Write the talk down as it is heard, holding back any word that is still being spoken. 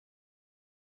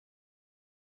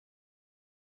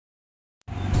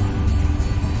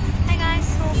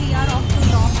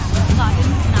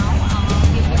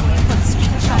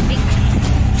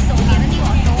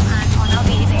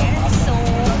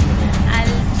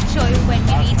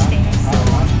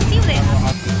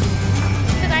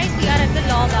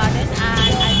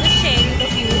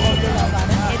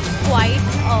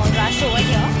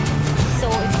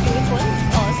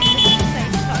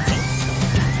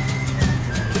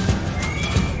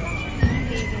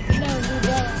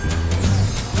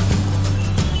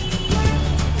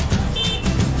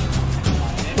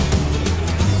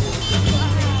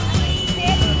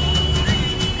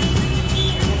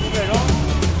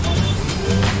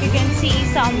You can see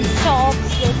some shops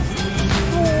with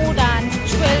food and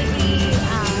jewelry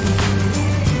and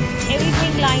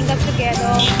everything lined up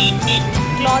together.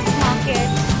 Clothes market.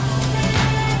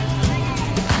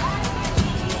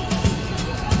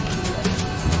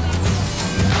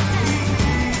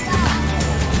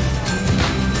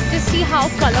 Just see how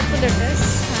colorful it is,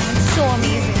 and it's so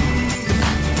amazing.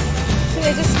 So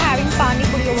we're just having pani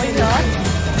puri over here.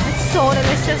 It's so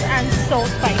delicious and so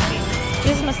spicy.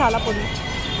 This is masala puri.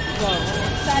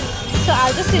 So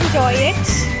I'll just enjoy it.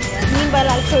 Meanwhile,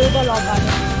 I'll show you the log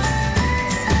garden.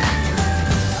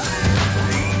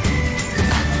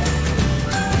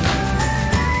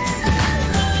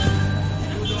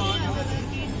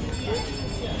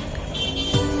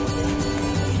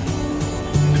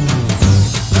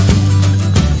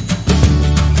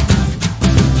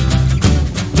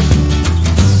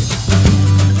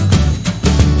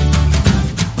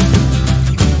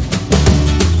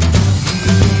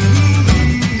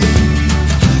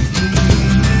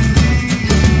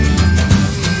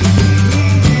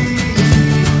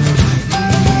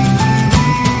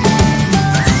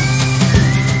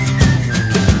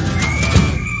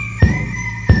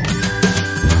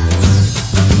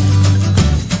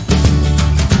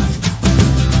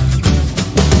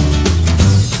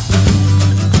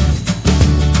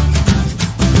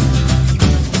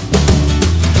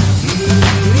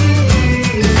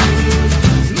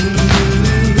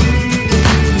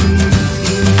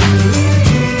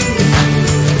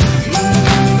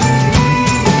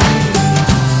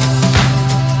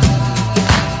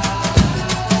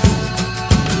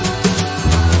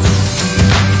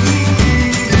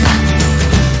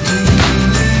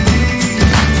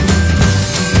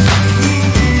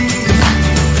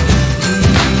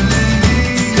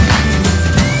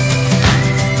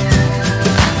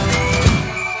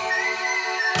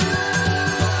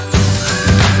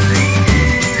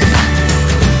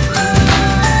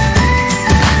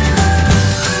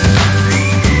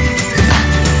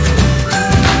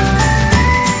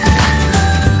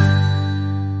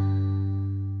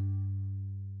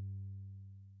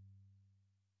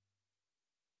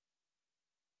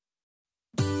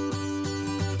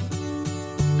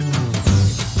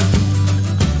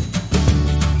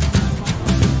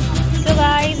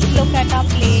 Look at our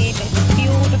plate, it's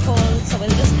beautiful, so we'll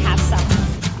just have some.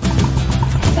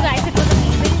 So guys, it was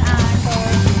amazing and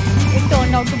it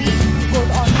turned out to be good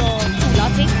on the chula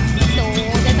thing. So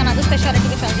there's another specialty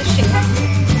which I'll just share.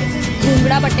 This is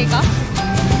bhungra bateka.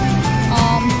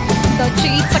 The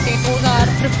chili potatoes are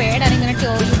prepared and in it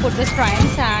you put the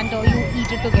strands and you eat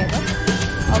it together.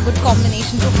 A good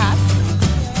combination to have.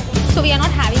 So we are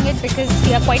not having it because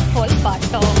we are quite full, but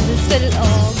we'll still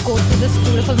go to this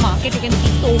beautiful market. You can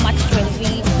see so much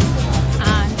jewelry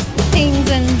and things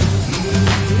and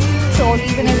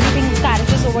trolleys and everything,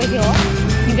 carriages over here.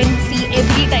 You can see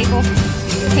every type of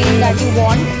thing that you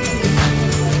want.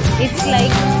 It's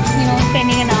like, you know,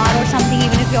 spending an hour or something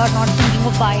even if you are not thinking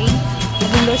of buying.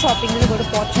 Window shopping is a good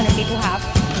opportunity to have.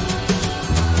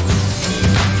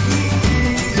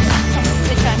 Something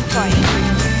which I'm trying.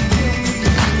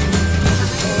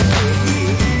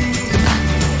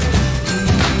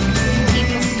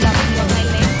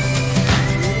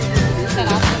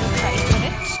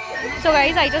 So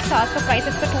guys, I just asked the price.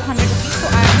 It's for 200 rupees, so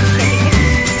I am checking it.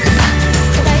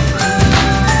 So guys,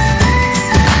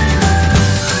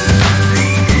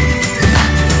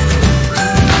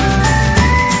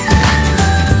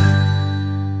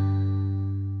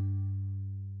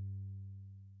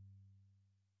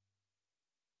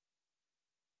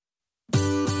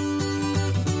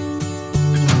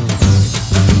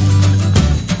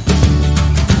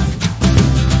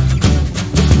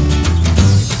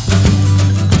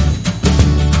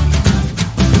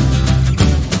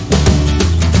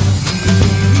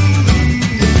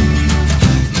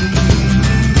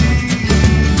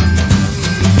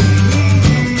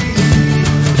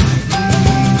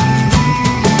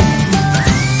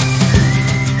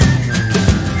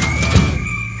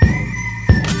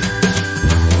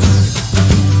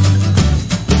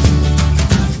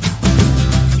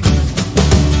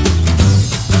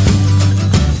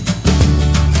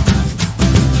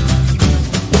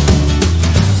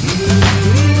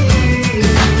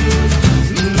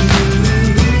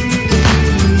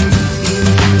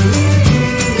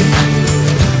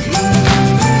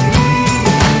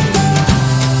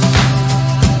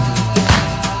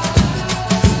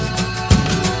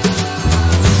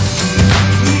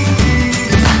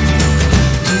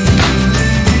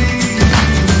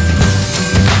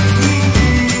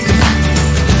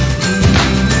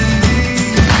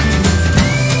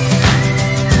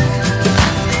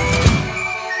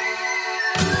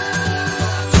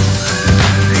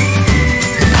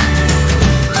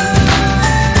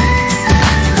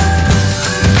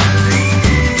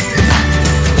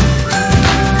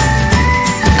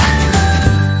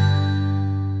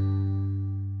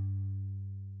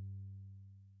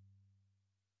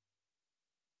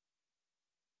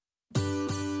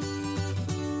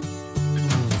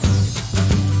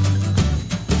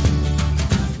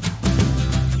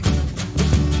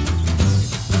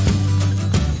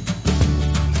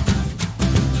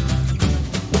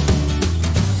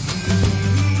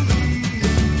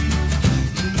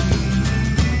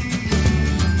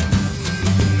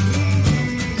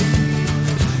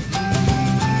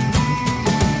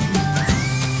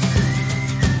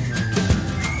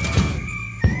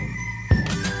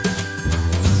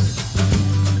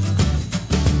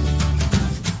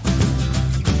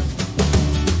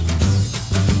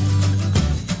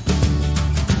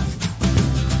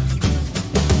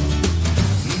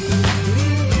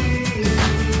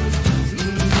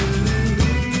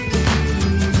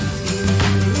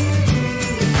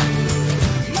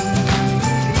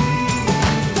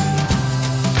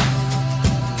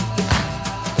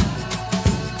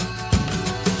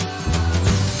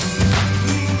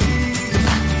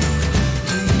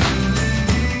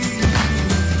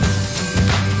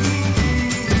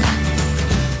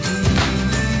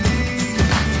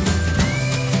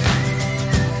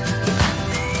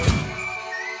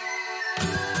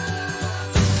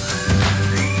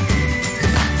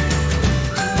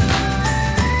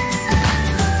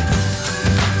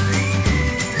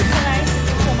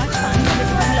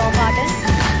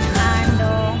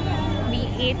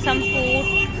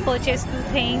 purchased few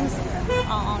things,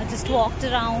 just walked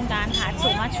around and had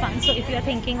so much fun. So if you are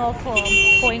thinking of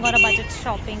going on a budget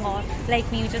shopping, or like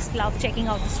me, you just love checking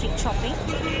out the street shopping,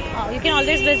 you can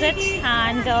always visit.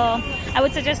 And I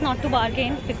would suggest not to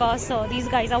bargain, because these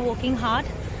guys are working hard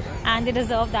and they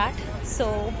deserve that.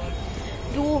 So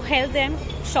do help them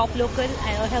shop local,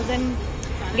 help them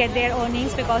get their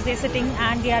earnings, because they're sitting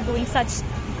and they are doing such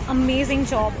amazing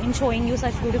job in showing you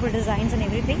such beautiful designs and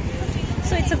everything.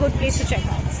 So it's a good place to check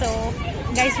out. So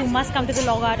guys, you must come to the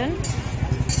Law Garden.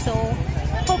 So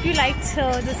hope you liked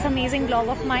this amazing vlog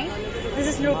of mine. This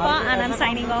is Nrupa and I'm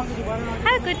signing off.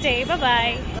 Have a good day. Bye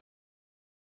bye.